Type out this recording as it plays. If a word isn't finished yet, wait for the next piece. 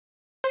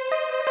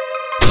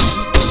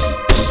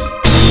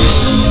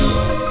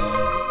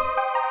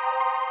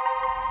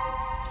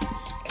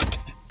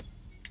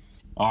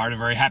All right, a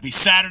very happy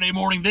Saturday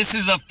morning. This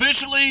is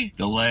officially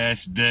the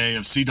last day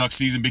of sea duck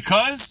season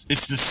because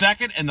it's the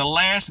second and the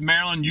last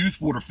Maryland Youth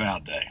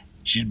Waterfowl Day.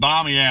 She'd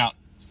bomb me out.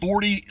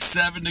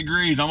 47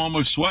 degrees. I'm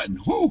almost sweating.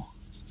 Whew.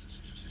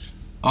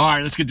 All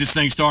right, let's get this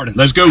thing started.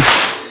 Let's go.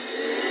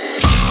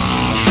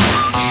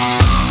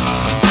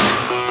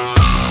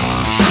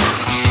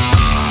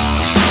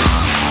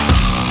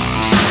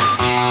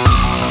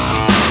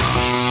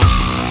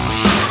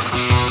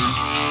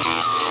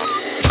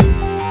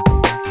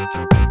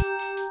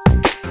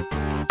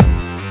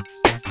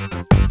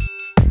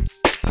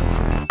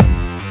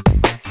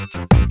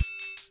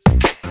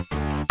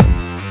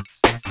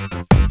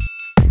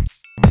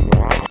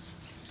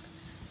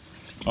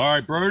 All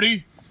right,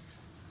 Brody,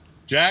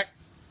 Jack.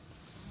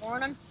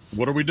 Morning.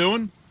 What are we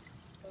doing?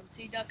 Going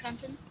sea duck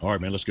hunting. All right,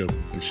 man, let's go.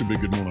 It should be a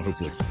good morning,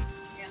 hopefully.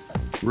 Yeah.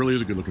 It really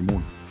is a good looking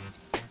morning.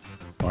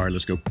 All right,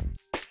 let's go.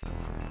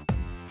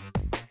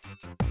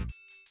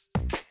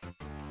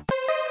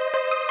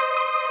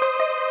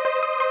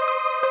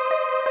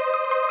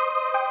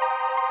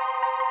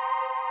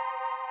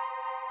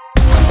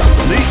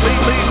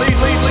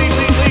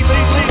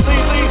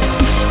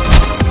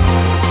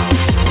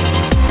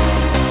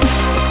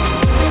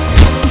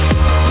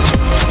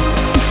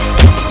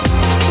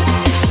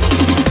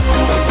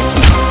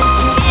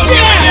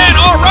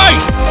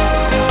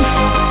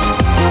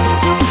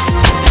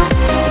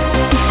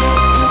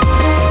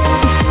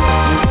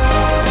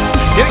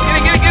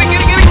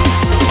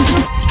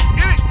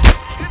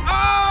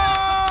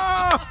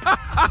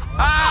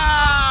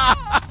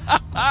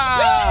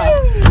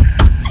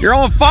 You're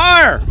on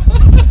fire!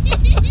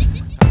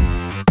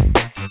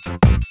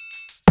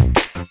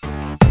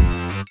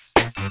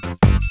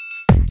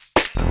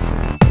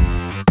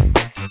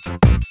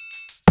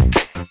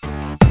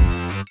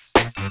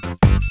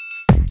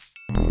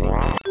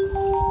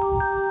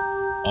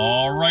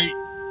 All right,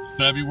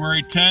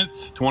 February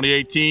 10th,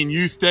 2018,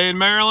 Youth Day in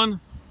Maryland.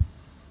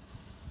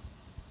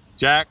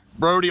 Jack,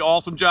 Brody,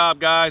 awesome job,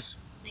 guys.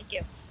 Thank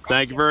you.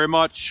 Thank you very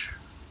much.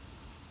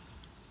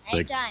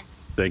 Anytime.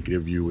 Thinking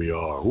of you, we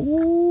are.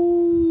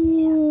 Ooh.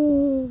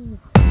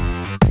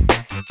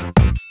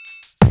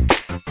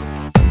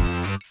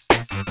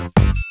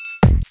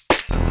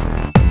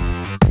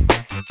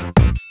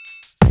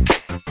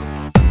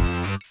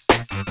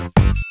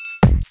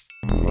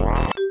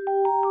 Yeah.